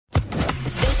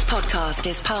podcast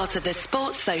is part of the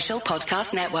Sports Social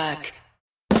Podcast Network.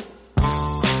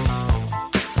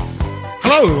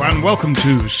 Hello and welcome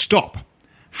to Stop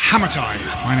Hammer Time.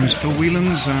 My name is Phil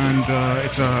Whelans, and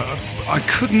I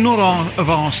could not have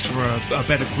asked for a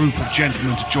better group of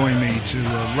gentlemen to join me to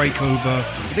rake over,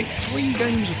 I think, 3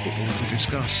 games of football to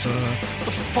discuss the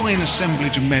fine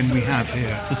assemblage of men we have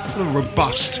here. What a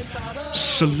robust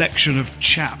selection of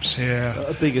chaps here.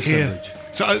 A big assemblage.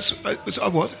 So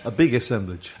what? A big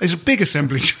assemblage. It's a big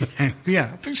assemblage. Yeah,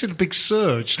 I think it's a big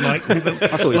surge. Like I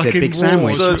thought you said big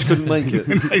sandwich. Surge couldn't make it.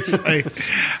 They say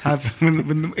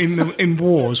in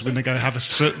wars when they go have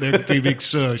there'll be a big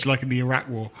surge, like in the Iraq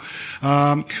War.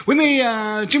 With me,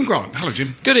 Jim Grant. Hello,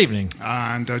 Jim. Good evening.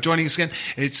 And joining us again,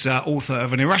 it's author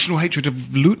of An Irrational Hatred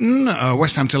of Luton,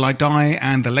 West Ham Till I Die,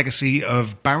 and The Legacy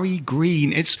of Barry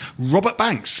Green. It's Robert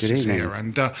Banks. Good evening. Here.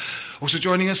 And also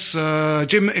joining us,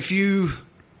 Jim, if you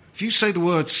say the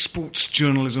word sports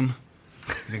journalism,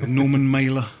 you think of Norman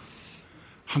Mailer,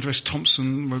 Hunter S.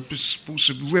 Thompson, sports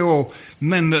real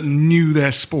men that knew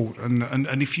their sport,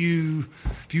 and if you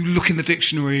look in the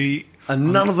dictionary,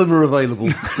 And none of them are available.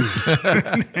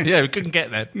 Yeah, we couldn't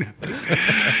get that.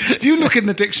 if you look in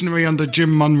the dictionary under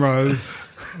Jim Munro,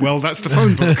 well, that's the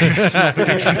phone book. It's not the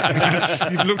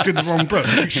dictionary. You've looked in the wrong book.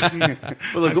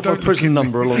 Well, they've got my prison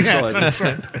number alongside. Yeah, that's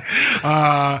right.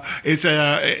 It's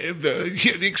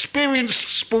the experienced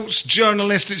sports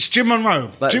journalist. It's Jim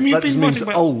Munro. Jim, you've that just been means writing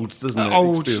about old, doesn't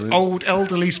it? Old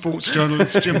elderly sports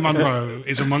journalist Jim Munro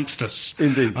is amongst us.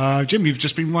 Indeed. Jim, you've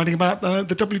just been writing about the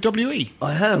WWE.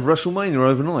 I have WrestleMania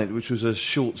overnight, which was a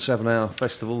short 7-hour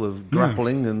festival of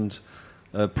grappling and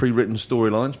pre-written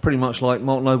storylines, pretty much like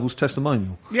Mark Noble's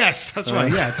testimonial. Yes, that's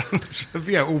right.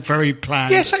 Yeah, all very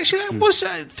planned. Yes, actually, that was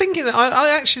thinking that I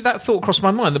actually that thought crossed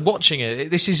my mind. That watching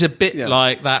it, this is a bit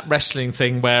like that wrestling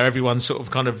thing where everyone sort of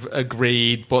kind of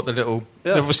agreed what the little.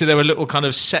 Yeah. Obviously, there were little kind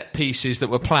of set pieces that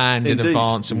were planned in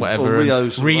advance and whatever, Or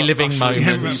Rio's and reliving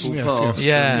moments.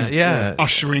 Yeah.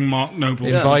 Ushering Mark Noble,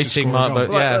 Inviting Mark,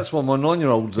 but that's why my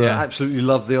 9-year-old absolutely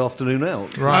loved the afternoon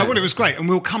out. Right. Well, it was great, and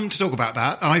we'll come to talk about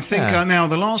that. I think now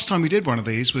the last time we did one of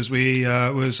these was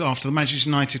was after the Manchester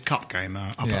United Cup game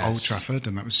up at Old Trafford,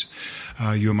 and that was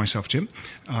you and myself, Jim,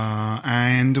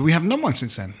 and we haven't done one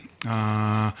since then.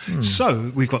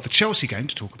 So we've got the Chelsea game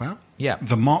to talk about,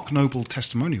 the Mark Noble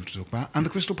testimonial to talk about, and the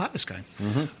Crystal Palace game.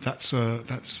 Mm-hmm. That's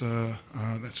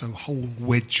a whole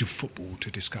wedge of football to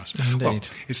discuss. Indeed. Well,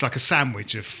 it's like a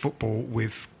sandwich of football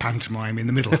with pantomime in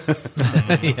the middle.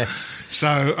 Yes.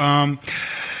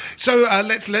 So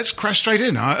let's crash straight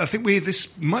in. I think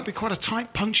this might be quite a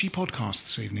tight, punchy podcast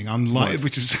this evening.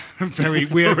 Which is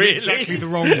we're Really? exactly the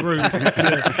wrong group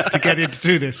to get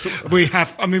into this. We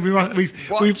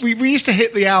used to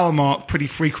hit the hour mark pretty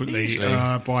frequently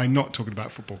by not talking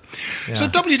about football. Yeah. So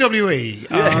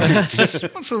WWE,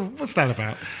 what's that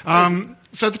about?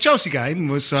 So the Chelsea game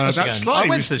was I slightly.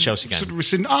 went to the Chelsea game. Sort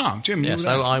of Jim. Yes,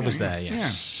 I was there.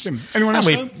 Yes. Yeah. Jim. Anyone else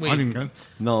go? We I didn't go.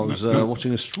 No, I was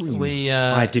watching a stream.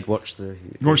 I did watch the...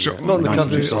 Not Not in the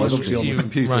countryside, obviously on the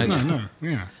computer. Right. No,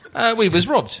 yeah. We was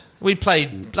robbed. We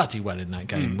played bloody well in that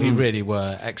game. We really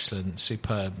were excellent,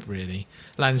 superb, really.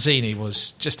 Lanzini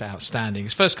was just outstanding.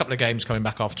 His first couple of games coming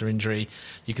back after injury,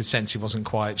 you could sense he wasn't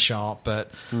quite sharp, but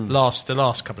the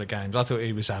last couple of games, I thought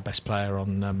he was our best player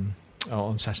on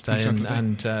Saturday,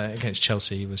 and against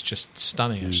Chelsea he was just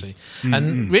stunning, actually.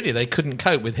 And really, they couldn't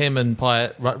cope with him and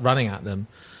Payet running at them.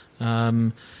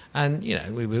 And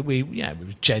we were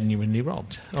genuinely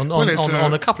robbed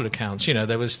on a couple of counts.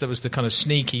 There was the kind of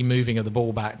sneaky moving of the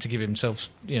ball back to give himself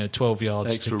 12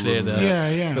 yards Extra to clear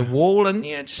room. the wall, and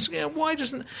why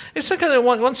doesn't it's like kind of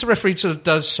once the referee sort of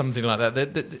does something like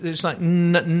that, there's like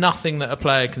nothing that a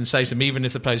player can say to them, even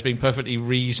if the player's being perfectly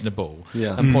reasonable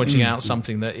and pointing out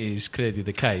something that is clearly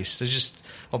the case. There's just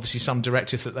obviously some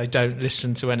directive that they don't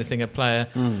listen to anything a player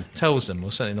tells them,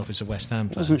 or certainly not if it's a West Ham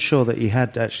player. I wasn't sure that he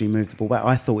had actually moved the ball back.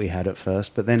 I thought he had at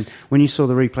first, but then when you saw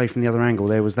the replay from the other angle,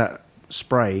 there was that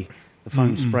spray. The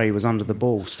foam spray was under the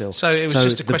ball still. So it was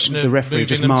just a question of the referee moving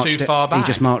just them marched too far back. He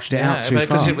just marched it out too far.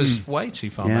 Because it was way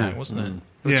too far back, wasn't it?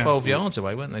 They were 12 yards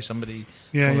away, weren't they? Somebody,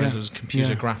 those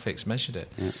computer graphics measured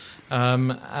it. Yeah.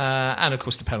 And of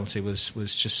course, the penalty was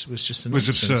just a nonsense. Was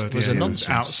absurd. Was a nonsense.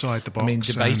 Outside the box. I mean,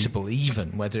 debatable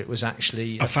even whether it was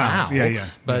actually a foul.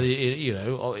 But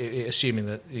assuming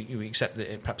that you accept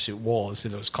that perhaps it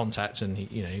was contact and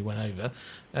he went over.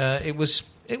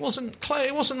 It wasn't clear.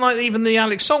 It wasn't like even the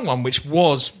Alex Song one, which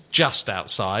was just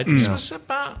outside. It was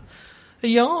about a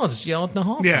yard and a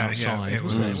half outside, it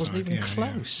wasn't it? It was wasn't even outside,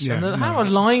 close. yeah. And Yeah, how a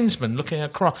linesman looking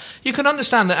across... You can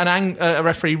understand that a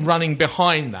referee running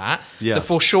behind that, the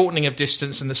foreshortening of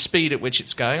distance and the speed at which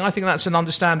it's going, I think that's an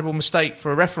understandable mistake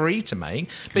for a referee to make.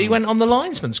 But he went on the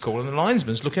linesman's call, and the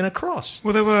linesman's looking across.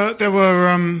 Well, there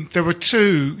were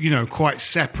two, quite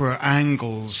separate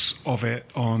angles of it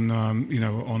on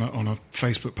a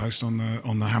Facebook post on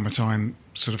the Hammer Time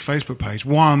sort of Facebook page.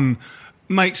 One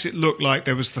makes it look like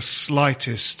there was the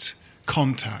slightest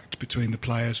contact between the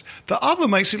players. The other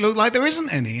makes it look like there isn't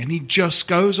any, and he just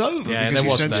goes over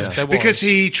because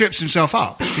he trips himself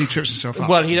up.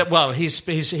 Well, his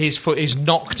foot is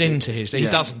knocked into his. He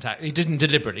didn't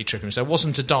deliberately trip himself. It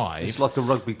wasn't a dive. It's like a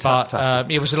rugby tap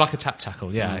tackle. It was like a tap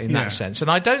tackle, in that sense.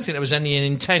 And I don't think there was any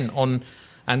intent on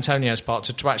Antonio's part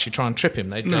to actually try and trip him.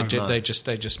 They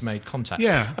just made contact.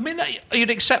 Yeah. I mean, you'd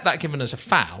accept that given as a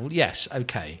foul. Yes,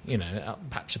 okay.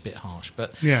 Perhaps a bit harsh,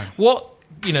 but what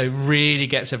really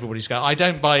gets everybody's going. I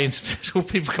don't buy into all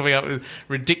people coming up with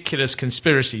ridiculous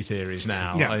conspiracy theories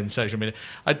now in social media.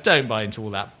 I don't buy into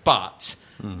all that, but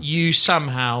you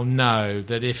somehow know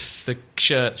that if the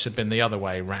shirts had been the other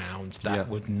way round, that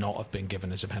would not have been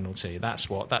given as a penalty. That's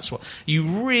what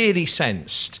you really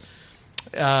sensed.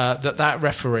 That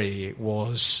referee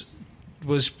was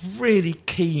really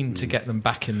keen to get them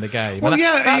back in the game. Well,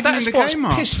 that's what's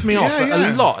pissed me off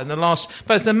a lot in the last,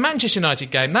 both the Manchester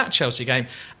United game, that Chelsea game,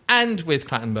 and with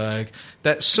Clattenburg,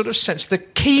 that sort of sense the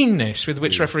keenness with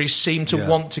which referees seem to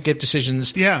want to give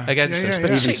decisions against us,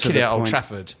 particularly at Old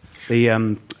Trafford.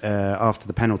 After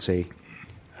the penalty,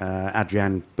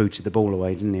 Adrian booted the ball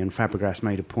away, didn't he? And Fabregas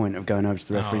made a point of going over to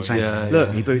the referee and saying,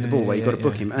 "Look, he booted the ball away. You've got to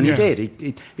book him." And he did.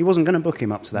 He wasn't going to book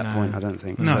him up to that point, I don't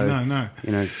think. No.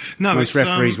 Most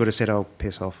referees would have said, "Oh,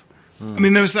 piss off." I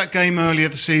mean, there was that game earlier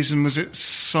this season. Was it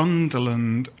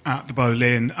Sunderland at the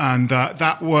Boleyn? And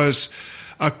that was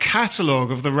a catalogue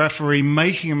of the referee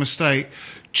making a mistake,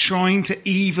 trying to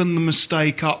even the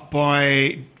mistake up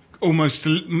by almost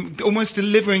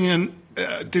delivering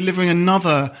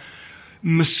another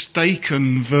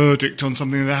mistaken verdict on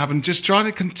something that happened, just trying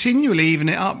to continually even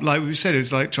it up. Like we said,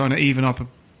 it's like trying to even up a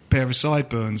pair of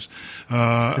sideburns,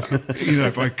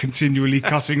 by continually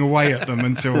cutting away at them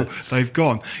until they've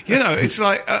gone. It's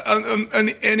like, and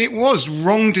it was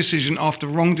wrong decision after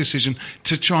wrong decision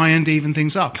to try and even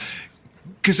things up.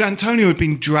 Because Antonio had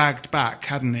been dragged back,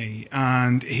 hadn't he?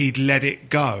 And he'd let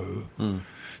it go.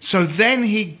 So then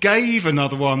he gave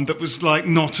another one that was like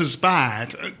not as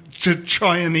bad to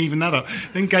try and even that up.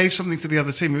 Then gave something to the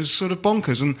other team. It was sort of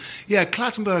bonkers. And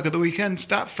Clattenburg at the weekend,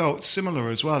 that felt similar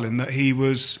as well in that he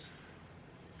was,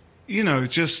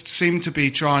 just seemed to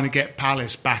be trying to get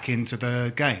Palace back into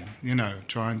the game.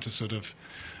 Trying to sort of,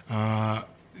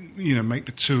 make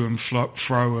the to and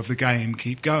fro of the game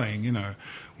keep going.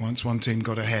 Once one team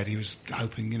got ahead, he was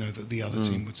hoping, that the other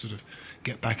team would sort of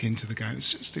get back into the game.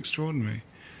 It's just extraordinary.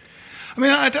 I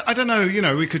mean, I don't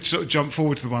know. We could sort of jump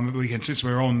forward to the one at the weekend since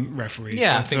we're on referees.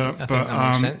 Yeah, I think that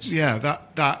makes sense. Yeah,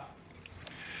 that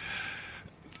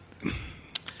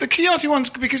the Chiati one's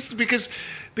because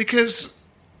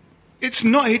it's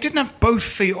not. He didn't have both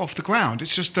feet off the ground.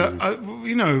 It's just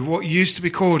what used to be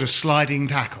called a sliding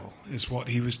tackle is what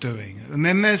he was doing, and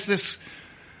then there's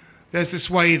this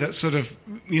way that sort of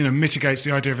mitigates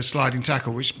the idea of a sliding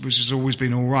tackle, which has always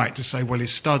been all right to say, well,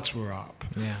 his studs were up.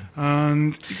 Yeah,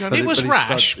 and it was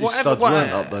rash. His studs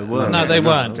weren't up, though, were they? No, they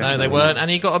weren't. No, they weren't. And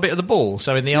he got a bit of the ball.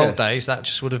 So in the old days, that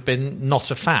just would have been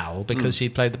not a foul because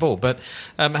he'd played the ball. But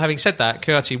having said that,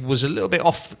 Chiati was a little bit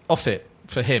off it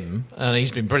for him, and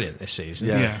he's been brilliant this season.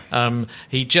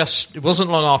 It wasn't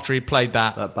long after he played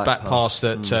that back pass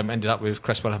that ended up with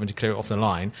Cresswell having to clear it off the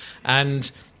line,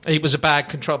 and it was a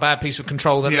bad piece of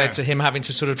control that led to him having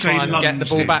to sort of try and get the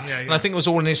ball back. And I think it was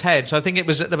all in his head. So I think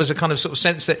there was a kind of sort of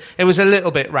sense that it was a little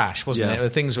bit rash, wasn't it? Where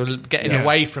things were getting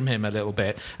away from him a little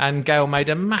bit. And Gale made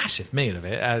a massive meal of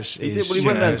it. He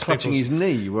went down clutching his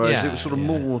knee, whereas it was sort of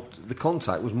more, the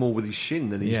contact was more with his shin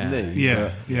than his knee.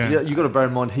 You've got to bear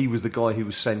in mind he was the guy who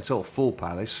was sent off for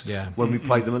Palace when we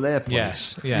played them at their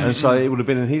place. And so it would have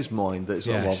been in his mind that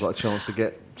I've got a chance to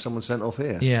get someone sent off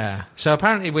here. Yeah. So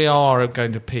apparently we are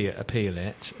going to appeal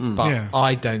it, but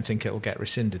I don't think it will get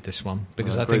rescinded, this one,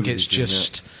 because I think it's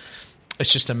just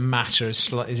a matter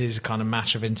of it is a kind of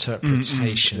matter of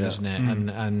interpretation, isn't it?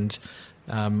 And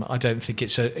I don't think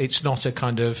it's not a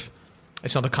kind of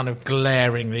it's not a kind of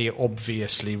glaringly,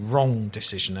 obviously wrong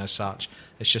decision as such.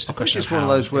 It's just a question. It's one of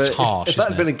those where it's harsh, if that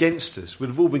had been against us, we'd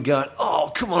have all been going,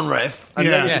 "Oh, come on, ref!" And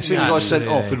then the guy sent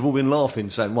off, we'd have all been laughing,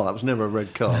 saying, "Well, that was never a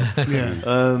red card."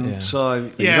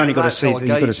 So you've only got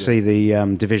to see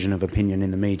the division of opinion in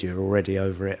the media already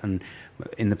over it, and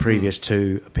in the previous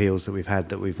 2 appeals that we've had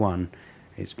that we've won.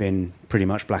 It's been pretty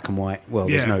much black and white. Well,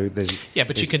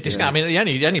 but you can discount. I mean,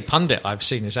 the only pundit I've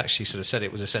seen has actually sort of said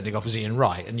it was a sending off as Ian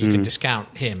Wright, and you can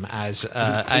discount him as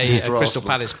a Crystal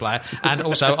Palace player, and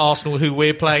also Arsenal, who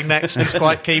we're playing next, is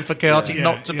quite keen for Kouyaté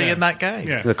not to be in that game.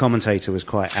 Yeah. The commentator was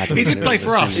quite adamant. He did play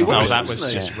for us. Well, that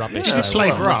was just rubbish. He did play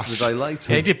for us. The day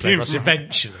later. He did play for us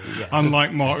eventually. Yes.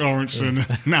 Unlike Mark Lawrence and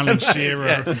Alan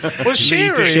Shearer. Well,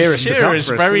 Shearer is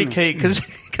very keen because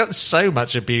he got so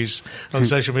much abuse on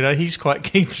social media. He's quite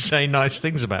keen to say nice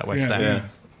things about West Ham. Yeah.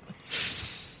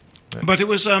 But it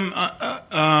was,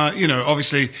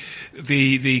 obviously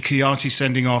the Kouyaté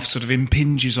sending off sort of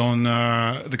impinges on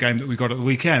the game that we got at the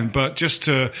weekend. But just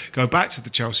to go back to the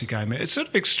Chelsea game, it's sort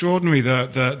of extraordinary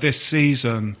that this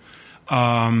season,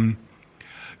 going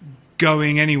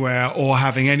anywhere or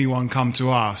having anyone come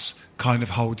to us kind of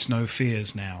holds no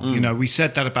fears now. We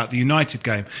said that about the United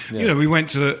game. We went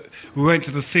to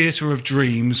the Theatre of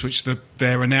Dreams, which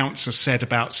their announcer said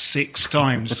about 6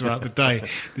 times throughout the day.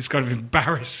 This kind of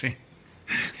embarrassing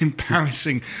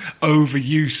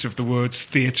overuse of the words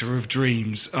Theatre of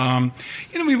Dreams.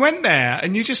 We went there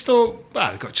and you just thought,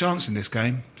 well, we've got a chance in this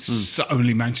game. It's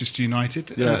only Manchester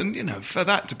United. And, for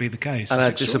that to be the case. And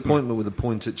our disappointment with the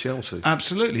point at Chelsea.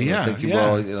 Absolutely, Thinking,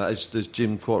 well, as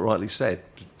Jim quite rightly said,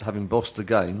 having bossed the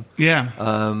game.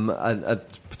 And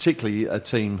particularly a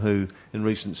team who, in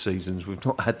recent seasons, we've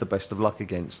not had the best of luck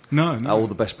against. No. Or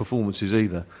the best performances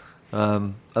either.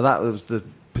 And that was the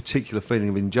particular feeling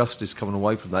of injustice coming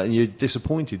away from that, and you're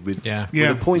disappointed with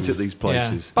the point at these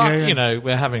places. But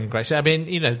we're having a great. I mean,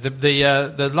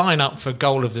 the lineup for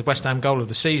the West Ham goal of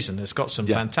the season has got some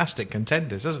fantastic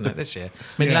contenders, hasn't it, this year?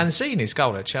 I mean, Lanzini's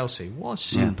goal at Chelsea was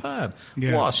superb.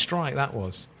 What a strike that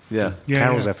was.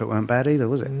 Carroll's effort weren't bad either,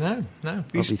 was it? No.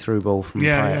 Lovely through ball from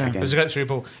Payet again. It was a great through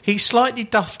ball. He slightly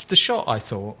duffed the shot, I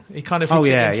thought. He kind of hit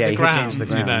it into the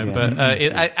ground. But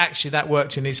actually that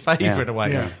worked in his favour in a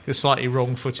way. He was slightly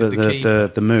wrong-footed, the keeper.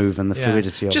 The move and the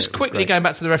fluidity of it. Just quickly going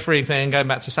back to the refereeing thing and going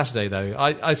back to Saturday, though,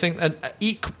 I think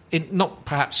not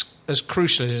perhaps as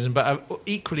crucial as but an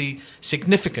equally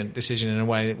significant decision in a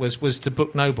way was to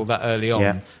book Noble that early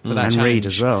on for that and challenge. Reed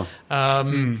as well.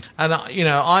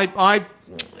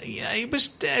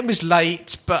 It was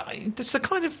late, but that's a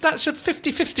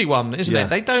 50-50 one, isn't it?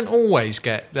 They don't always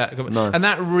get that, and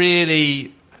that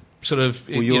really sort of.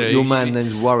 Well, your man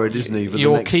then's worried, isn't he?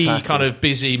 Your the next key tackle. Kind of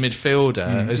busy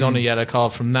midfielder is on a yellow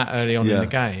card from that early on in the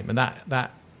game, and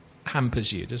that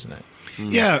hampers you, doesn't it?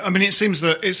 Yeah, I mean, it seems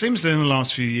that in the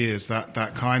last few years that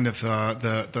kind of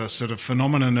the sort of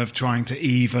phenomenon of trying to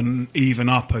even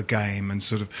up a game and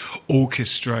sort of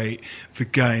orchestrate the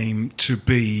game to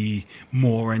be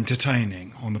more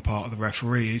entertaining on the part of the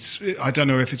referee. I don't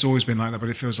know if it's always been like that, but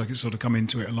it feels like it's sort of come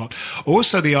into it a lot.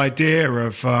 Also, the idea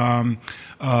of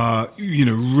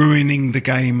ruining the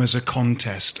game as a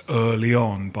contest early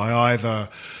on by either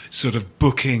sort of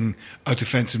booking a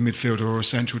defensive midfielder or a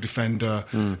central defender,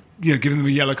 giving them a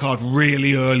yellow card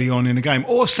really early on in the game,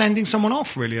 or sending someone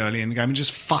off really early in the game and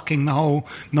just fucking the whole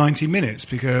 90 minutes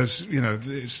because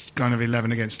it's kind of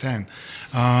 11 against 10.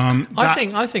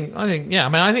 I think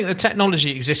the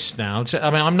technology exists now.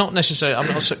 I'm not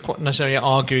necessarily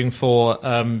arguing for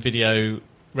video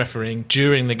refereeing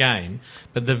during the game,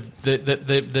 but the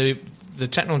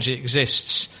technology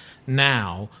exists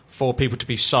now for people to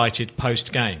be cited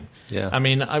post-game. I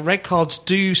mean, red cards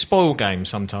do spoil games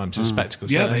sometimes as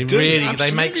spectacles. Yeah, they do.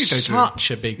 They make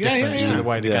such a big difference to the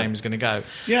way the game is going to go.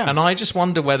 And I just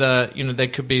wonder whether there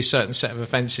could be a certain set of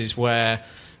offences where.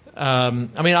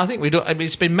 I think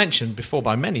it's been mentioned before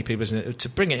by many people, isn't it, to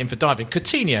bring it in for diving.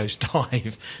 Coutinho's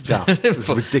dive it was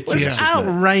ridiculous. It was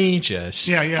outrageous.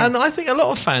 And I think a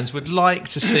lot of fans would like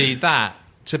to see that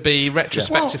to be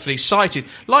retrospectively cited,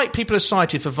 like people are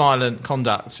cited for violent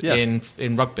conduct in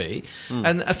rugby,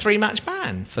 and a 3-match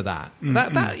ban for that.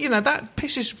 That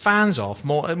pisses fans off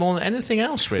more than anything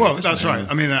else, really. Well, that's right.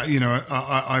 I mean,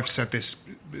 I've said this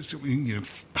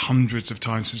hundreds of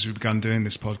times since we began doing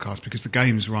this podcast, because the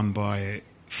game's run by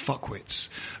fuckwits.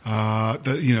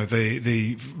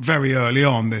 The very early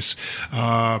on, this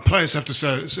players have to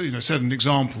set an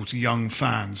example to young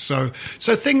fans. So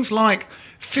things like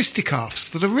fisticuffs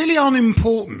that are really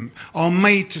unimportant are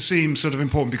made to seem sort of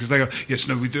important because they go, yes,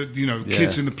 no, we do,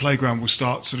 kids in the playground will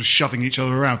start sort of shoving each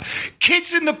other around.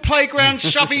 Kids in the playground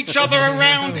shove each other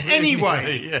around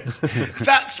anyway. Yes.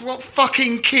 That's what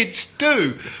fucking kids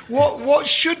do. What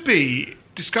should be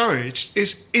discouraged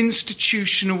is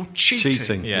institutional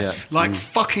cheating. Yes. Like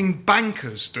fucking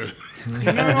bankers do.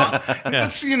 You know what?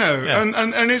 That's,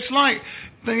 and it's like,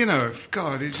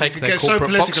 God, you get so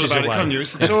political about it, can't you?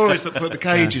 It's the Tories that put the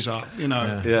cages up,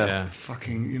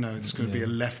 Fucking, it's going to be a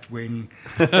left-wing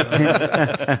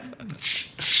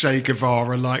Che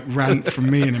Guevara-like rant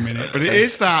from me in a minute. But it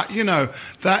is that,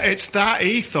 that it's that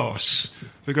ethos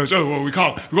that goes, we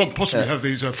can't possibly have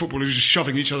these footballers just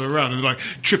shoving each other around and like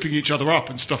tripping each other up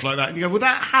and stuff like that. And you go, well,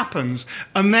 that happens.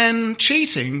 And then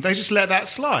cheating, they just let that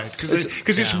slide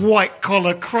because it's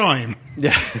white-collar crime.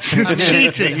 Yeah.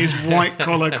 Cheating is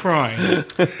white-collar crime.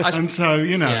 And so,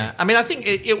 Yeah. I mean, I think,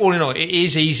 all in all, it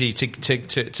is easy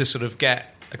to sort of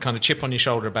get a kind of chip on your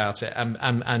shoulder about it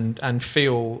and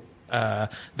feel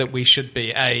that we should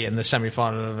be in the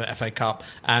semi-final of the FA Cup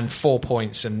and 4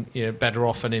 points and better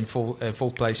off and in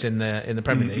full place in the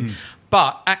Premier League.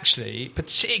 But actually,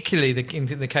 particularly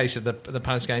in the case of the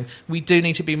Palace game, we do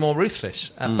need to be more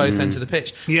ruthless at both ends of the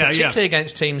pitch, particularly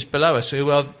against teams below us who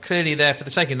are clearly there for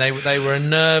the taking. They were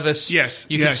nervous. Yes,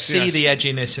 you could see the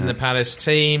edginess in the Palace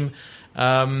team.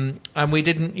 And we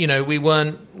didn't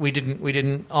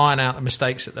iron out the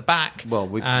mistakes at the back. Well,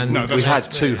 we had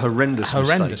two horrendous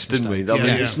mistakes, didn't we? I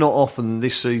mean, it's not often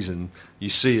this season you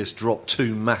see us drop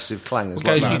two massive clangers.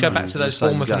 You go back to those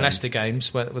Bournemouth and Leicester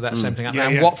games where that same thing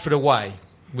happened. And Watford away,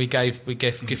 we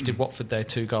gifted Watford their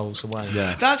 2 goals away.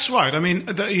 Yeah. That's right. I mean,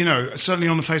 certainly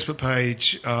on the Facebook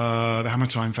page, the Hammer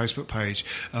Time Facebook page.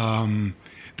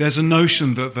 There's a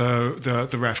notion that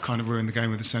the ref kind of ruined the game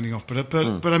with the sending off, but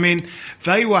I mean,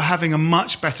 they were having a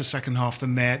much better second half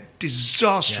than their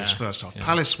disastrous first half.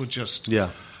 Palace were just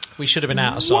we should have been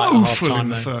out of sight at half time in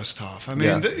the first half. I mean,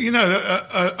 at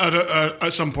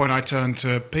some point I turned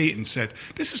to Pete and said,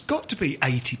 "This has got to be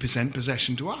 80%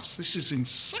 possession to us. This is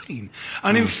insane."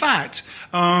 And in fact,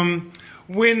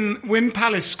 when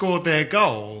Palace scored their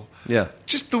goal,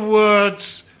 just the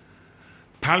words,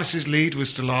 Palace's lead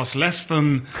was to last less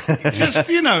than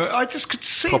I just could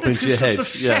see that because the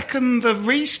second the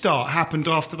restart happened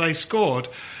after they scored,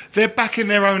 they're back in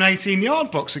their own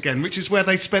 18-yard box again, which is where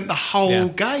they spent the whole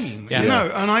game. And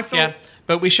I thought,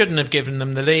 but we shouldn't have given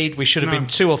them the lead. We should have been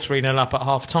 2 or 3-0 up at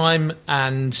half time,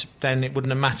 and then it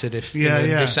wouldn't have mattered if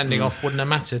the sending off wouldn't have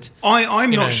mattered.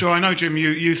 I'm not sure. I know, Jim,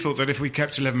 you thought that if we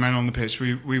kept 11 men on the pitch,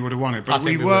 we would have won it. But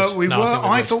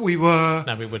I thought we were.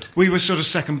 No, we would. We were sort of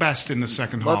second best in the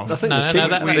second half. I think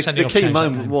the key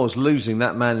moment was losing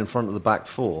that man in front of the back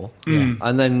four,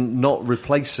 and then not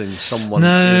replacing someone.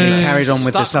 No, he carried on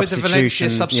with the substitution.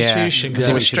 Because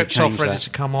he was stripped off, ready to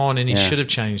come on, and he should have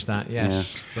changed that.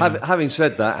 Yes. Having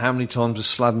said that, how many times has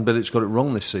Slaven Bilic got it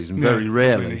wrong this season? Very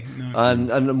rarely.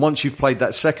 And once you've played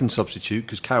that second substitute,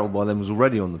 because Carroll by then was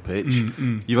already on the pitch,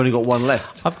 you've only got one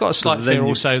left. I've got a slight fear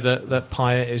also that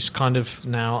Payet is kind of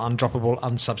now undroppable,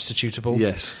 unsubstitutable.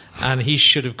 Yes. And he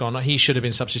should have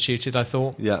been substituted, I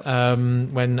thought,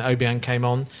 when Obiang came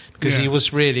on, because he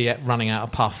was really running out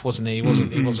of puff, wasn't he?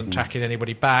 He wasn't tracking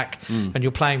anybody back. And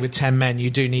you're playing with 10 men,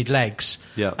 you do need legs.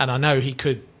 Yeah. And I know he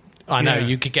could.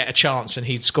 You could get a chance and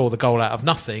he'd score the goal out of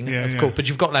nothing, of course. But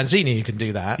you've got Lanzini who can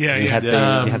do that. You had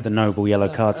the noble yellow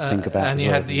card to think about.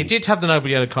 And you did have the noble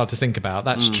yellow card to think about.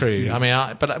 That's true. Yeah. I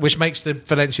mean, but which makes the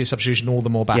Valencia substitution all the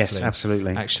more baffling. Yes,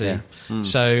 absolutely. Actually,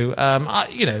 so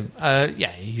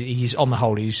he's on the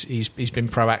whole he's been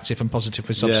proactive and positive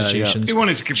with substitutions. He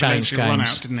wanted to give Valencia a run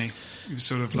out, didn't he? He was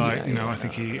sort of like, I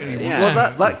think he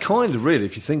Well, that kind of really,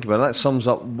 if you think about it, that sums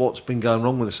up what's been going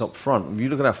wrong with us up front. If you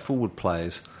look at our forward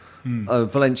players,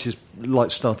 Valencia's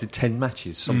started 10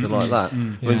 matches, something like that.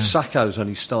 When Sakho's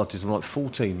only started something like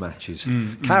 14 matches.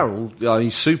 Carroll,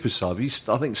 he's super sub. He's,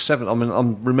 I think, 7. I mean,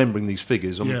 I'm remembering these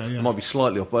figures. I might be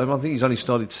slightly off, but I think he's only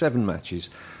started 7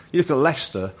 matches. You look at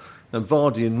Leicester, and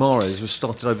Vardy and Mahrez have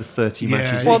started over 30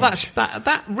 matches. Well,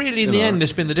 that really in the end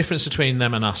has been the difference between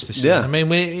them and us this season. I mean,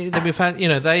 we've had,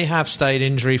 they have stayed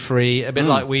injury free a bit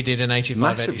like we did in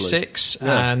 85-86,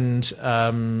 and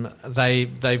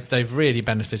they've really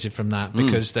benefited from that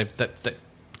because they've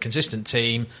consistent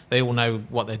team. They all know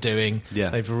what they're doing.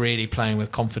 They've really playing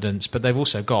with confidence, but they've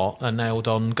also got a nailed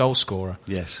on goal scorer.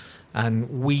 Yes.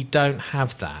 And we don't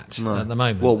have that at the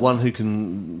moment. Well, one who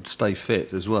can stay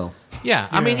fit as well. Yeah,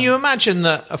 I mean, you imagine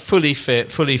that a fully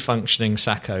fit, fully functioning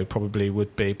Sacco probably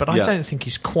would be, but I don't think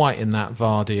he's quite in that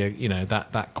Vardy,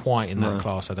 that quite in that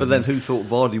class. But then who thought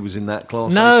Vardy was in that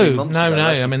class? No. 18 months ago?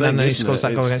 I mean, then he scores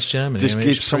that goal against Germany. Just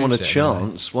give someone a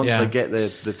chance once they get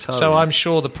the toe. So I'm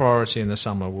sure the priority in the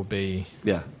summer will be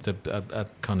a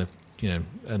kind of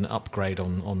an upgrade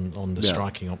on the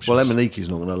striking options. Well, Emeniki's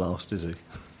not going to last, is he?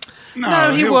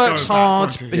 No, he works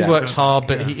hard. He works hard,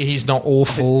 but he's not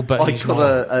awful. But I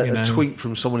got a tweet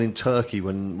from someone in Turkey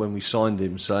when we signed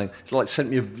him saying, sent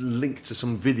me a link to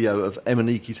some video of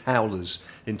Emeniki's howlers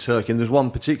in Turkey. And there's one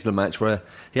particular match where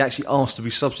he actually asked to be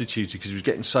substituted because he was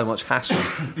getting so much hassle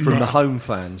from the home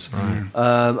fans. Right.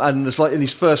 And it's like in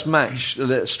his first match,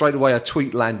 straight away a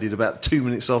tweet landed about 2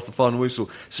 minutes after the final whistle.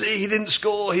 See, he didn't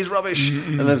score, he's rubbish.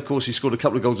 And then, of course, he scored a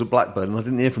couple of goals at Blackburn, and I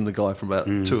didn't hear from the guy for about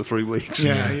 2 or 3 weeks.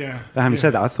 But having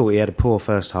said that, I thought he had a poor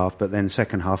first half, but then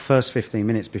second half, first 15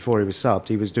 minutes before he was subbed,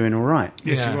 he was doing all right.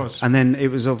 Yes, he was. And then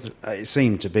it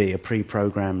seemed to be a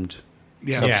pre-programmed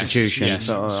substitution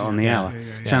on the hour.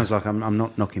 Sounds like I'm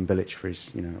not knocking Bilic for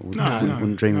his,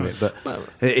 wouldn't dream of it. But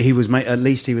he was at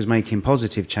least he was making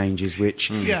positive changes, which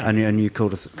and you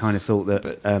kind of thought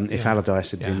that if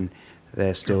Allardyce had been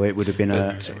there still, it would have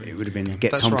been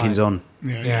get Tompkins on.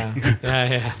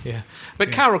 Yeah.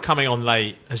 But Carroll coming on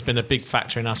late has been a big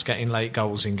factor in us getting late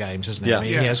goals in games, hasn't he? I mean,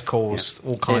 he has caused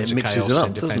all kinds of chaos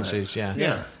in defences.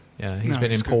 Yeah, he's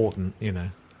been important,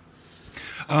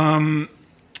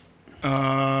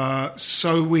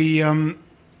 So we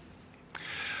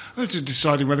we're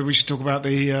deciding whether we should talk about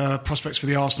the prospects for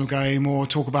the Arsenal game or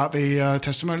talk about the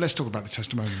testimony. Let's talk about the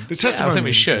testimony. I think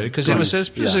we should, because it was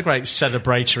a great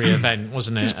celebratory event,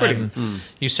 wasn't it? It's brilliant.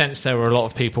 You sensed there were a lot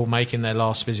of people making their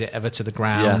last visit ever to the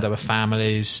ground. There were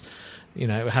families. It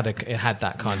had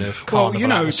that kind of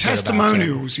carnival atmosphere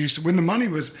testimonials used to, when the money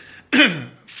was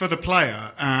for the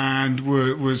player and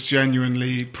was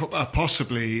genuinely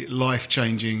possibly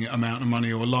life-changing amount of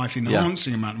money or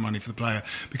life-enhancing amount of money for the player,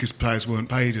 because players weren't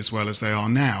paid as well as they are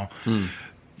now.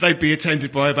 They'd be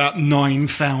attended by about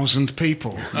 9,000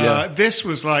 people. This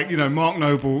was like, Mark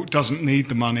Noble doesn't need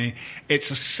the money.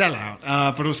 It's a sellout,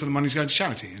 but also the money's going to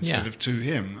charity instead of to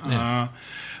him.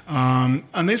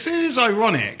 And this is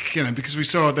ironic, because we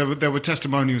saw there were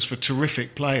testimonials for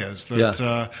terrific players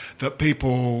that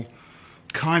people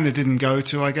kind of didn't go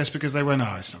to, I guess, because they went,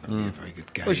 it's not going to be a very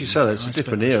good game. Well, as you said, it's a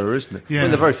different era, isn't it? I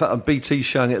mean, the very fact that BT's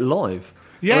showing it live.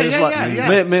 Me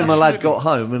and my lad got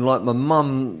home, and my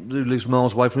mum, who lives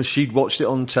miles away from us, she'd watched it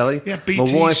on telly. My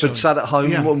wife had sat at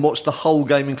home and watched the whole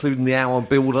game, including the hour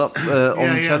build-up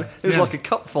on telly. It was like a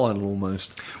cup final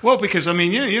almost. Well, because, I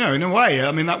mean, in a way,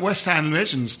 that West Ham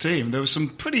Legends team, there were some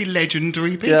pretty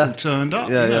legendary people turned up.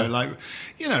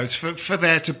 It's for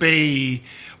there to be,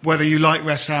 whether you like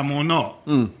West Ham or not,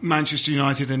 Manchester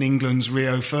United and England's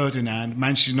Rio Ferdinand,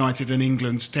 Manchester United and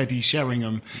England's Teddy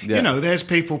Sheringham. There's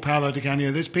people, Paolo Di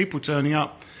Canio, there's people turning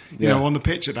up, on the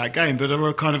pitch at that game that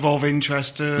are kind of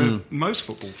interest to most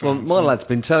football fans. Well, my lad's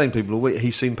been telling people all week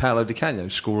he's seen Paolo Di Canio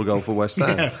score a goal for West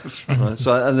Ham. That's right.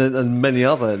 So, and many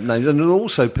other names. And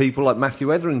also people like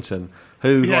Matthew Etherington,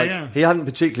 who he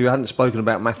hadn't spoken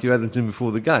about Matthew Etherington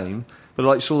before the game,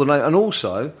 but saw the name. And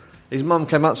also, his mum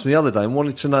came up to me the other day and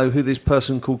wanted to know who this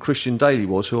person called Christian Daly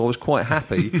was, who I was quite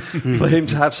happy for him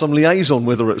to have some liaison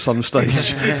with her at some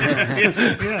stage.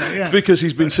 Because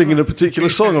he's been singing a particular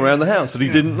song around the house that he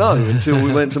didn't know until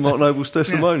we went to Mark Noble's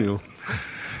testimonial.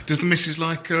 Does the missus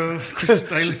like Christian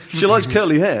Daly? She likes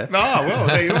curly hair. Oh, well,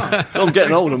 there you are. I'm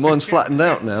getting older. Mine's flattened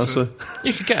out now. So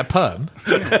you could get a perm.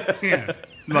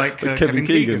 Like Kevin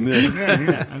Keegan.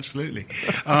 Yeah, absolutely.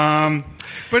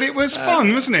 But it was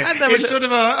fun, wasn't it? It's sort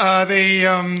of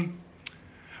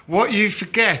what you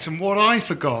forget and what I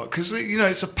forgot, because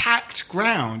it's a packed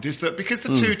ground, is that because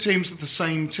the two teams are the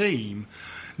same team,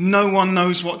 no one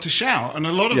knows what to shout. And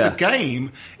a lot of the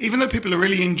game, even though people are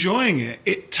really enjoying it,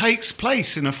 it takes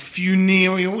place in a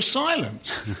funereal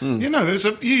silence.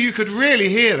 You could really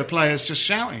hear the players just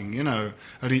shouting,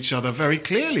 at each other very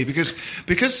clearly, because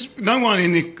no one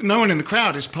in the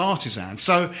crowd is partisan.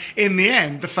 So in the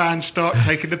end, the fans start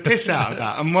taking the piss out of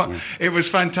that. And it was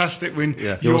fantastic when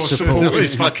your support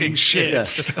is fucking shit.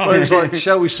 Well, it was like,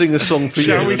 shall we sing a song for you?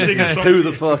 Shall we sing a song? Who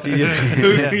the fuck are you?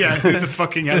 Who the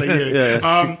fucking hell are you?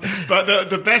 But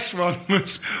the best one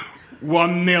was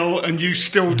 1-0 and you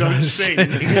still don't sing.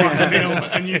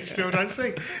 1-0 and you still don't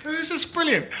sing. It was just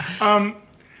brilliant.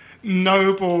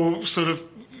 Noble sort of,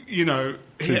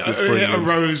 hit a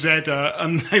Rose header,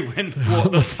 and they went,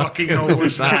 "What the fucking hell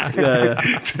was that?"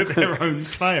 to their own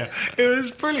player. It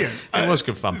was brilliant. It was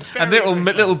good fun, and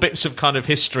little bits of kind of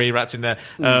history wrapped in there.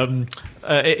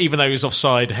 Even though he was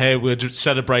offside, Harewood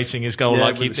celebrating his goal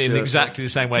in exactly the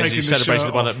same way as he celebrated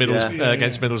the one at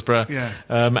against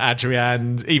Middlesbrough.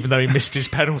 Adrian, even though he missed his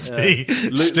penalty,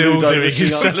 still doing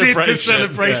his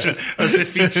celebration as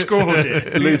if he'd scored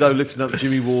it. Ludo lifting up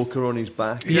Jimmy Walker on his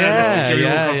back. You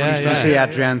see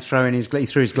Adrian he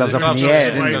threw his gloves up in the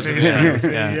air, didn't he?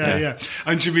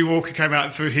 And Jimmy Walker came out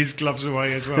and threw his gloves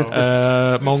away as well.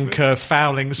 Monker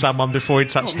fouling someone before he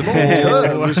touched the ball.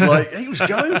 He was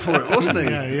going for it, wasn't he?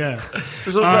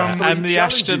 And the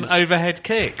Ashton overhead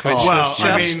kick, which was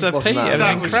just a peat. It was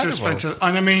incredible. Was just fantastic.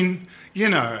 And I mean,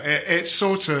 it's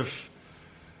sort of.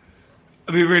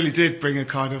 I mean, it really did bring a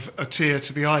kind of a tear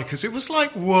to the eye because it was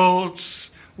like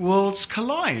worlds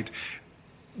collide.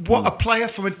 What a player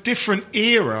from a different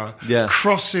era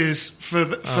crosses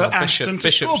for Ashton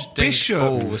to score.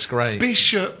 Bishop was great.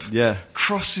 Bishop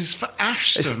crosses for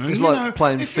Ashton. It's like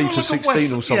playing FIFA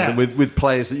 16 or something with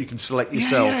players that you can select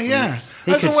yourself.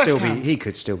 He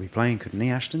could still be playing, couldn't he,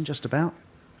 Ashton? Just about,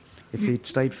 if he'd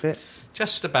stayed fit.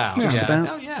 Just about. About.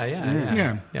 Oh,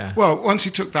 yeah. Well, once he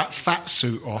took that fat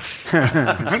suit off.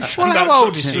 How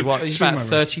old is he? He's about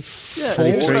 34?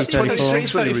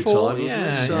 34.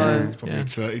 Yeah. Probably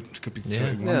 30. Could be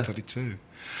 31, 32.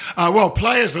 Well,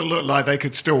 players that look like they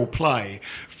could still play.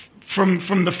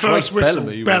 From the first whistle,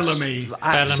 Bellamy.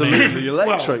 Absolutely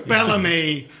electric.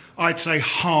 Bellamy... I'd say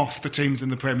half the teams in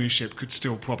the Premiership could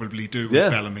still probably do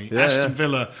with Bellamy. Aston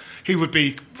Villa, he would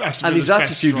be Aston Villa's his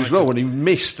attitude as well when he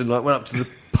missed and went up to the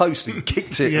post and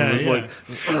kicked it.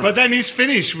 But then his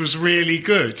finish was really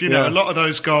good. A lot of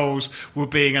those goals were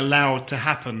being allowed to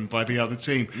happen by the other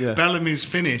team. Bellamy's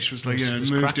finish was like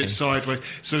moved cracking. it sideways,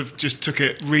 sort of just took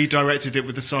it, redirected it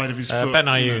with the side of his foot. Ben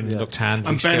Ayoun looked handy,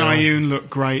 and Ben Ayoun looked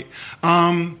great.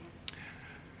 Probably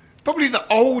the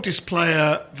oldest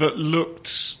player that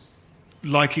looked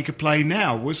like he could play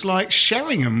now was like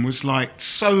Sheringham was like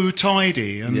so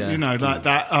tidy and like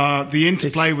that the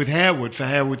interplay with Harewood for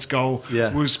Harewood's goal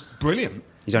was brilliant.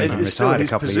 He's only been retired a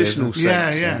couple of years. It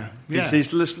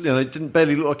didn't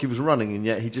barely look like he was running, and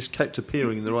yet he just kept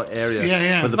appearing in the right area.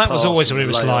 That was always what it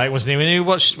was like, wasn't he? When you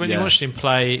watched him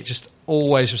play, just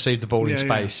always received the ball in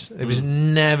space. It was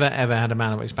never ever had a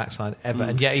man on his backside ever,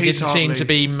 and yet he didn't seem to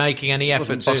be making any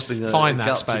effort to find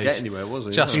that space. To get anywhere, was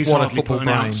he? He's what a hardly football put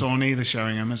an ounce on either,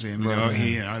 Sheringham, has he?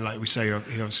 Like we say, he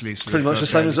obviously is pretty much the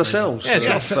same as ourselves. Yeah, he's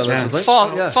got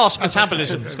fast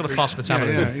metabolism. He's got a fast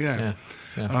metabolism. Yeah.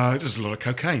 There's a lot of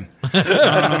cocaine.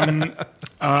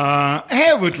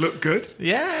 Harewood looked good.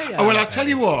 I'll tell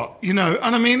you what, and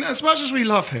I mean, as much as we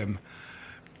love him,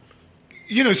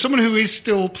 someone who is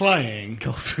still playing,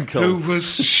 who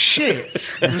was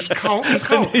shit, was Carlton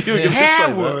Cole.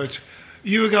 Harewood,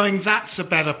 you were going, that's a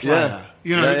better player.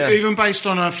 Even based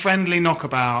on a friendly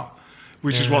knockabout,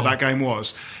 which is what that game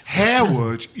was.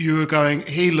 Harewood, you were going,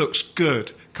 he looks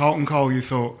good. Carlton Cole, you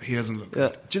thought he hasn't looked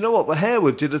good. Do you know what? Well,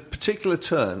 Harewood did a particular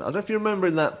turn. I don't know if you remember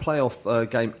in that playoff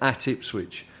game at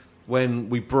Ipswich when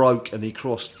we broke and he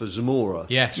crossed for Zamora.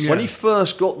 Yes. When he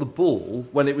first got the ball,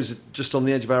 when it was just on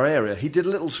the edge of our area, he did a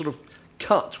little sort of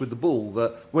cut with the ball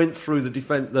that went through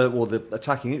the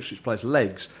attacking Ipswich player's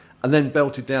legs and then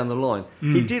belted down the line.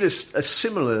 He did a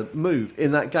similar move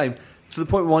in that game. To the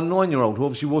point where my 9-year-old, who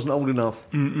obviously wasn't old enough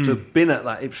to have been at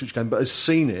that Ipswich game, but has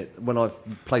seen it when I've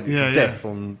played it to death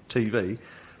on TV,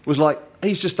 was like,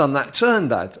 he's just done that turn,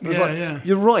 Dad. I was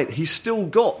you're right, he's still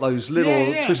got those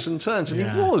little twists and turns, and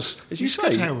he was, as you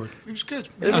say. Harewood. He was good.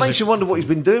 It makes you wonder what he's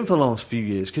been doing for the last few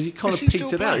years, because he kind of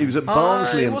peaked out. He was at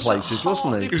Barnsley and places,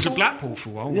 wasn't he? He was at Blackpool for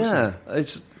a while, wasn't he?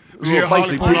 It's... Was he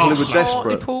basically people who were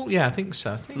desperate. Yeah, I think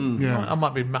so. I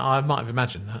might have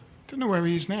imagined that. Don't know where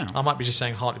he is now. I might be just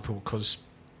saying Hartlepool because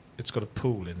it's got a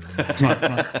pool in there.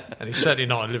 right. And he's certainly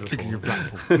not at Liverpool. Thinking of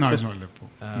Blackpool. No, he's not at Liverpool.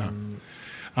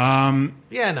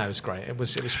 It was great. It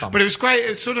was fun. But it was great.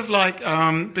 It's sort of like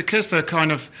because they're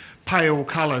kind of pale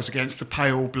colours against the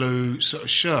pale blue sort of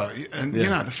shirt, and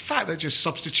the fact that just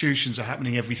substitutions are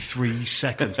happening every 3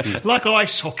 seconds, like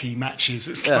ice hockey matches.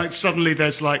 It's like suddenly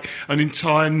there's like an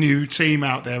entire new team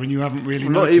out there, and you haven't really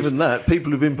noticed. Not even that.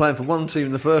 People who've been playing for one team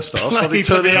in the first half suddenly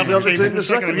turning up the other team in the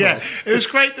second half. It was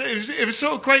great. It was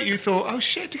sort of great. You thought, oh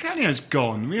shit, Di Canio's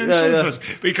gone. But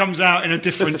he comes out in a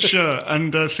different shirt,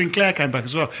 and Sinclair came back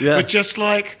as well. But just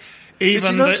like even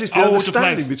did you notice the older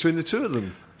understanding players between the two of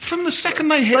them? From the second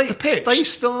they hit the pitch. They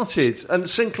started, and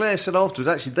Sinclair said afterwards,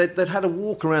 actually, they'd had a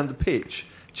walk around the pitch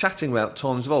chatting about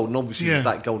times of old, and obviously it was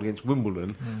that goal against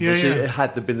Wimbledon.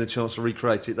 Had there been the chance to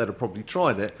recreate it, they'd have probably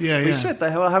tried it. But he said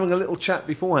they were having a little chat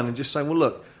beforehand and just saying, well,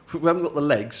 look, we haven't got the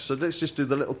legs, so let's just do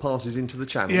the little passes into the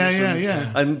channels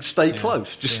and stay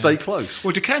close. Just stay close.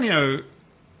 Well, Di Canio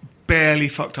barely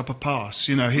fucked up a pass.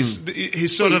 You know,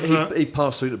 his sort of... He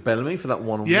passed through to Bellamy for that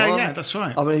one-on-one. Yeah, that's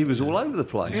right. I mean, he was all over the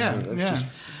place.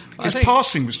 His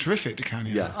passing was terrific, Di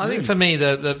Canio. Yeah. I think for me,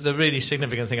 the really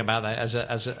significant thing about that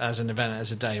as an event,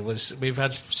 as a day, was we've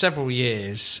had several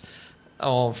years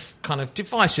of kind of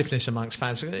divisiveness amongst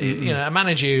fans. You know, a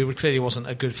manager who clearly wasn't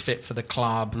a good fit for the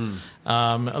club,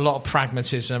 a lot of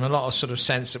pragmatism, a lot of sort of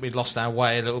sense that we'd lost our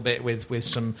way a little bit with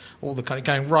some all the kind of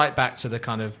going right back to the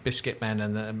kind of Biscuit Men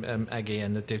and the Aggie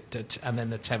and and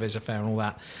then the Tevez affair and all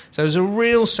that. So there's a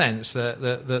real sense that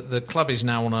the club is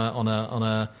now on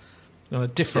a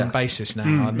different basis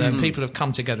now, and that people have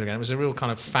come together again. It was a real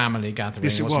kind of family gathering,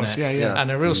 wasn't it? Yeah. And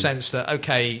a real sense that,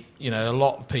 okay, you know, a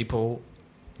lot of people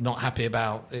not happy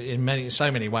about in so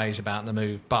many ways about the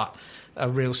move, but a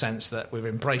real sense that we're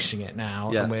embracing it now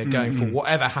and we're going for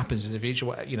whatever happens in the future.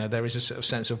 You know, there is a sort of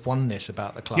sense of oneness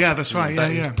about the club. Yeah, that's right.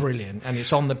 That is brilliant, and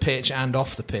it's on the pitch and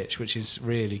off the pitch, which is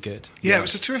really good. Yeah, it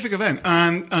was a terrific event,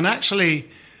 and actually,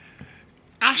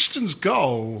 Ashton's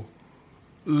goal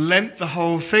lent the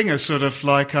whole thing as sort of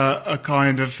like a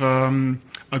kind of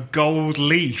a gold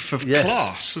leaf of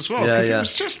class as well, because it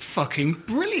was just fucking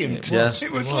brilliant.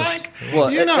 It was like,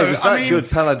 you know, it was that good.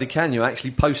 Paolo Di Canio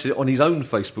actually posted it on his own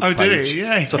Facebook page. Oh, did he?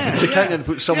 Yeah. So Di Canio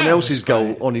put someone else's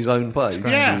goal on his own page.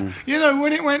 Yeah. You know,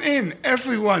 when it went in,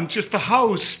 everyone, just the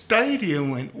whole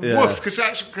stadium went woof. Because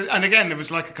actually, and again, there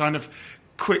was like a kind of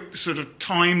quick sort of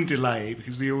time delay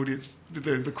because the audience,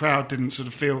 the crowd didn't sort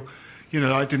of feel, you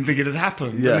know, I didn't think it had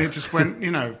happened. And it just went,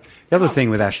 you know. The other thing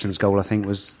with Ashton's goal, I think,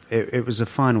 was it was a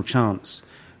final chance.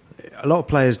 A lot of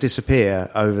players disappear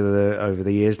over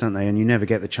the years, don't they? And you never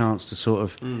get the chance to sort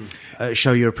of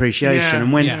show your appreciation.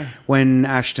 And when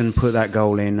Ashton put that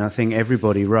goal in, I think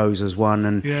everybody rose as one.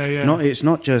 And it's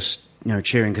not just, you know,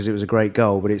 cheering because it was a great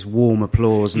goal, but it's warm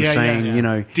applause and saying, you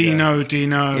know, Dino. You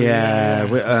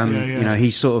know,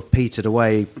 he sort of petered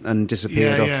away and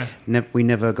disappeared. We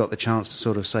never got the chance to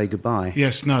sort of say goodbye.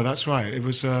 Yes, no, that's right. It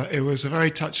was a very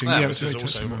touching. Well, it was very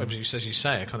also, touching. as you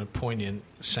say, a kind of poignant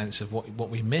sense of what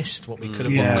we missed, what we could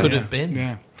have been.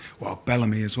 Yeah. Well,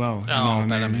 Bellamy as well.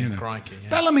 Bellamy, you know. crikey. Yeah.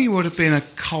 Bellamy would have been a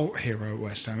cult hero at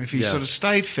West Ham if he sort of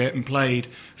stayed fit and played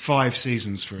 5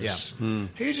 seasons for us.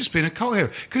 He'd have just been a cult hero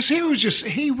because he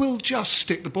will just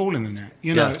stick the ball in the net.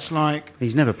 You know, it's like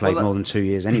he's never played more than 2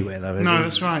 years anywhere, though. Has he?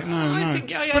 That's right. No.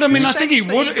 But I mean, I think he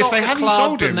would if they hadn't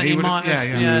sold him. He would have.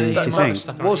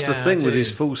 The thing with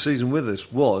his full season with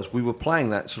us was we were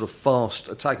playing that sort of fast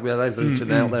attack. We had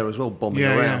Everton out there as well, bombing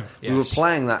around. We were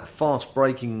playing that fast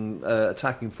breaking,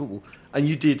 attacking football. And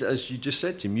you did, as you just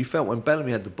said, Jim, you felt when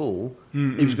Bellamy had the ball,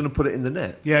 he was going to put it in the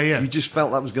net. Yeah. You just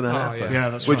felt that was going to happen. Yeah,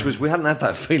 that's Which was, we hadn't had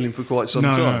that feeling for quite some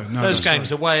time. Those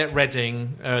games away at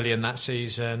Reading early in that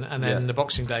season, and then the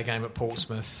Boxing Day game at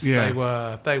Portsmouth, they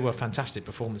were fantastic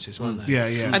performances, weren't they?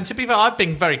 Yeah. And to be fair, I've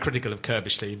been very critical of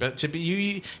Kirbishley, but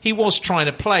he was trying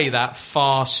to play that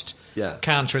fast,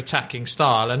 counter-attacking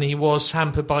style, and he was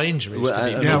hampered by injuries. To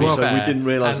be fair, we didn't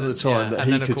realise at the time that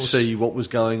he could see what was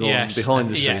going on behind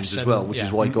the scenes as well, which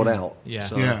is why he got out.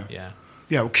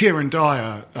 Well, Kieran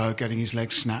Dyer getting his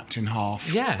leg snapped in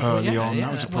half early on,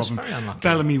 that was a problem.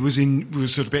 Bellamy was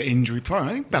sort of a bit injury prone.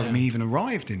 I think Bellamy even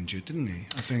arrived injured, didn't he?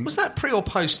 I think. Was that pre or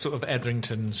post sort of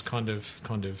Etherington's kind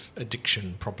of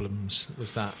addiction problems?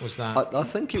 Was that? I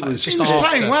think it was. He was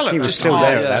playing well at that time. He was still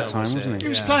there at that time, wasn't he? He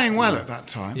was playing well at that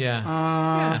time.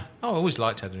 I always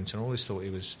liked Etherington. I always thought he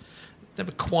was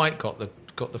never quite got the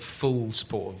full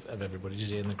support of everybody, did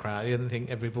he, in the crowd? I didn't think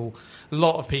a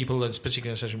lot of people, and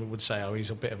particularly in session, would say, "Oh,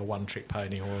 he's a bit of a one-trick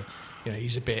pony," or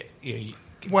he's a bit.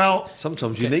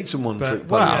 Sometimes you need some one-trick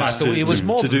pony. I thought he was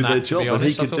more to than do that, their job, and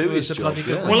he could do his job.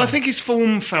 Well, I think his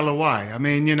form fell away. I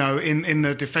mean, in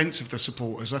the defence of the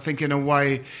supporters, I think in a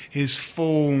way his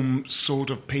form sort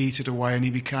of petered away, and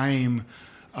he became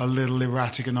a little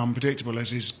erratic and unpredictable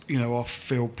as his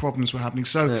off-field problems were happening.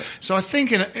 So I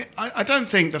think I don't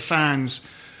think the fans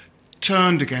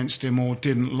turned against him or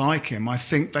didn't like him. I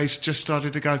think they just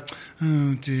started to go,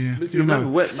 oh dear. In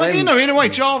a way,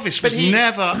 Jarvis was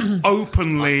never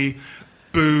openly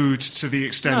booed to the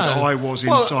extent that I was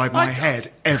inside my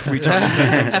head every time he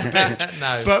stepped onto the pitch.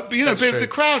 No, but the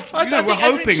crowd, we're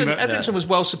hoping that Etherington was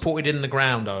well supported in the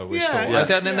ground. I always thought.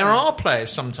 Then there are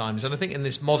players sometimes, and I think in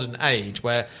this modern age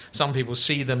where some people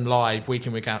see them live week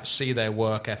in week out, see their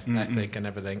work ethic and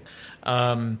everything.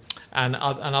 And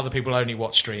other people only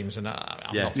watch streams, and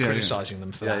I'm not criticising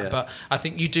them for that. But I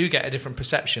think you do get a different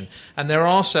perception. And there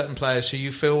are certain players who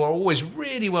you feel are always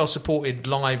really well supported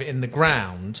live in the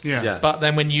ground. But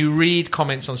then when you read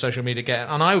comments on social media,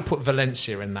 and I would put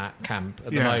Valencia in that camp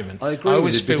at the moment. I agree. I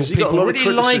always feel people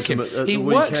really like him. He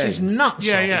works his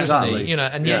nuts off, doesn't he?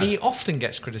 And yet he often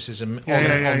gets criticism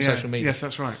on social media. Yes,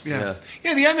 that's right. Yeah,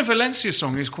 the end of Valencia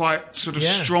song is quite sort of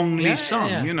strongly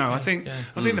sung. I think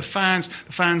the fans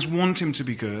want him to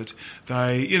be good.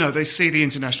 They see the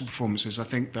international performances. I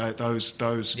think that those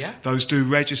do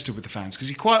register with the fans because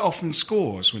he quite often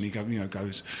scores when he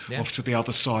goes off to the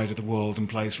other side of the world and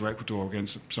plays for Ecuador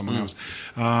against someone else.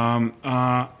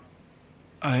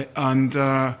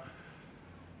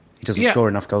 He doesn't score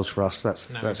enough goals for us. That's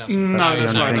the only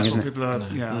thing, isn't it?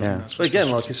 But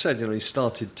again, like I said, he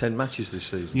started 10 matches this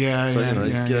season.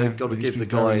 You've got to give the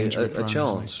guy a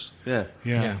chance. Yeah.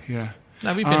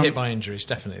 No, we've been hit by injuries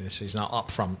definitely this season. Up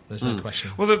front, there's no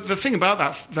question. Well, the thing about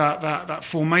that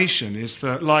formation is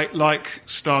that, like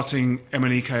starting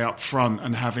Emenike up front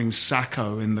and having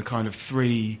Sacco in the kind of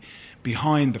three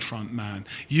behind the front man,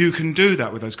 you can do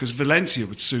that with us because Valencia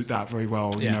would suit that very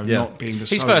well. Not being the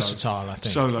he's versatile, I think.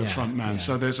 Solo front man.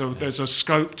 So there's a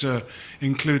scope to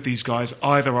include these guys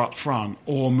either up front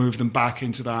or move them back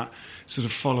into that sort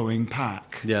of following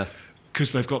pack. Yeah.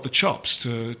 Because they've got the chops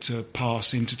to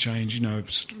pass, interchange,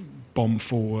 bomb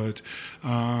forward,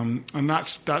 and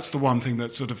that's the one thing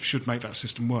that sort of should make that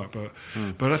system work.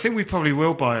 But I think we probably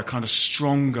will buy a kind of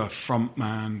stronger front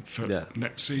man for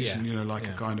next season. A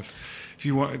kind of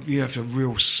you have a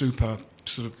real super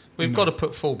sort of. We've got to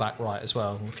put full back right as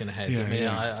well. Looking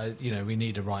ahead, we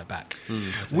need a right back.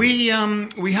 We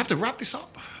have to wrap this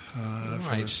up.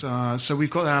 So we've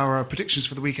got our predictions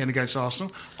for the weekend against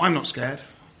Arsenal. I'm not scared.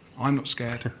 I'm a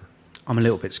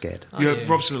little bit scared.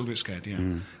 Rob's a little bit scared,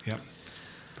 yeah.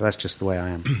 But that's just the way I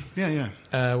am.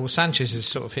 Well, Sanchez has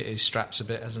sort of hit his straps a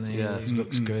bit, hasn't he? Yeah. He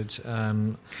looks good.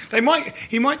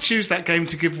 He might choose that game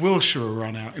to give Wilshere a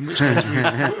run out, in which case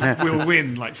we'll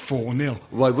win like 4-0.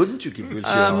 Why wouldn't you give Wilshere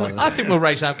a run out? I think we'll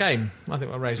raise our game. I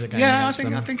think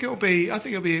it'll be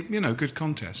a good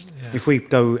contest. Yeah. If we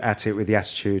go at it with the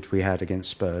attitude we had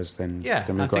against Spurs, then we've got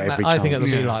every chance. I think it'll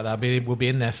be like that. We'll be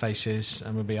in their faces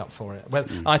and we'll be up for it. Well,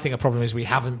 I think the problem is we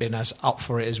haven't been as up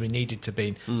for it as we needed to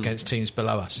be against teams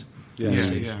below us. Yeah.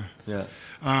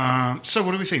 So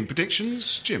what do we think?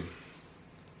 Predictions, Jim?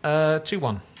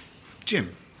 2-1.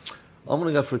 Jim? I'm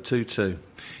going to go for a 2-2.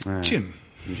 Jim?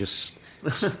 You just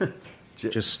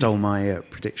stole my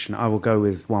prediction. I will go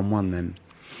with 1-1 then.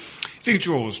 I think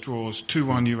draws.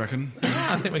 2-1, you reckon?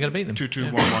 I think we're going to beat them.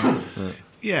 2-2, 1-1.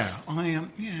 Yeah, I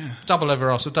am. Double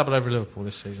over Arsenal, double over Liverpool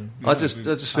this season. I just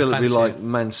feel it'd be like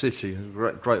Man City,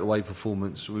 a great away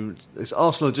performance.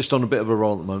 Arsenal are just on a bit of a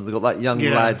roll at the moment. They've got that young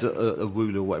lad,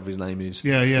 Awula, or whatever his name is,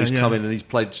 who's come in and he's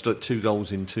played 2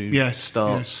 goals in 2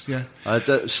 starts.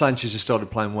 Sanchez has started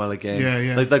playing well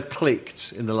again. They've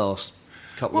clicked in the last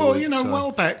couple of weeks.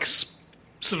 Welbeck's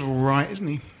sort of all right, isn't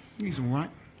he? He's all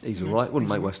right. He's all right.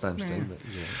 Wouldn't make West Ham's team. But,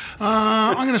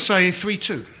 I'm going to say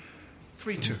 3-2.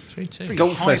 3-2.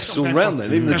 Goal fests all round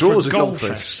then. Even the draws are goal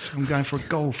fest. I'm going for a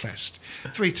goal fest.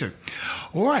 3-2.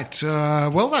 All right.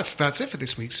 Well, that's it for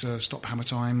this week's Stop Hammer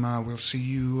Time. We'll see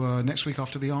you next week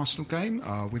after the Arsenal game.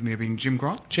 With me being Jim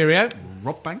Grant. Cheerio.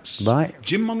 Rob Banks. Bye.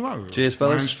 Jim Monroe. Cheers,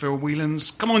 fellas. Irons Phil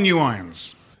Whelans. Come on, you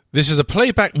Irons. This is a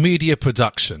Playback Media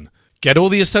production. Get all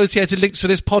the associated links for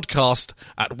this podcast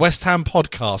at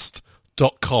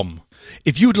westhampodcast.com.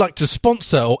 If you'd like to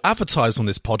sponsor or advertise on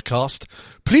this podcast,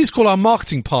 please call our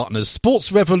marketing partners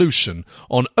Sports Revolution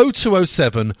on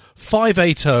 0207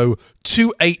 580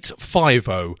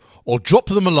 2850 or drop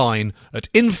them a line at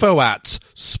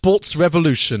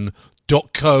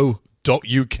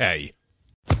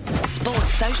info@sportsrevolution.co.uk.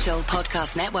 Sports Social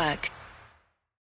Podcast Network.